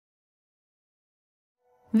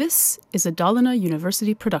This is a Dalarna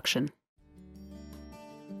University production.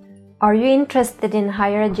 Are you interested in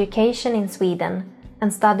higher education in Sweden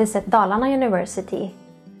and studies at Dalarna University?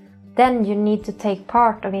 Then you need to take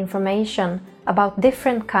part of information about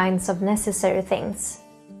different kinds of necessary things.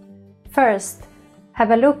 First,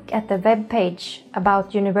 have a look at the webpage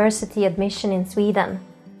about university admission in Sweden.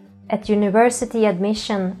 At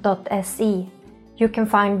universityadmission.se, you can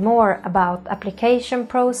find more about application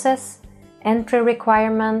process, entry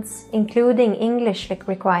requirements, including English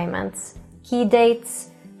requirements, key dates,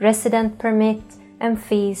 resident permit, and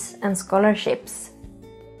fees and scholarships.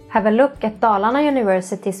 Have a look at Dalarna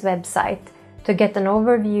University's website to get an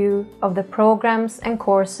overview of the programs and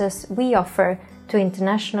courses we offer to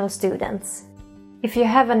international students. If you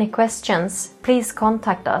have any questions, please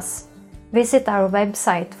contact us. Visit our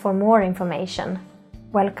website for more information.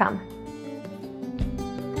 Welcome.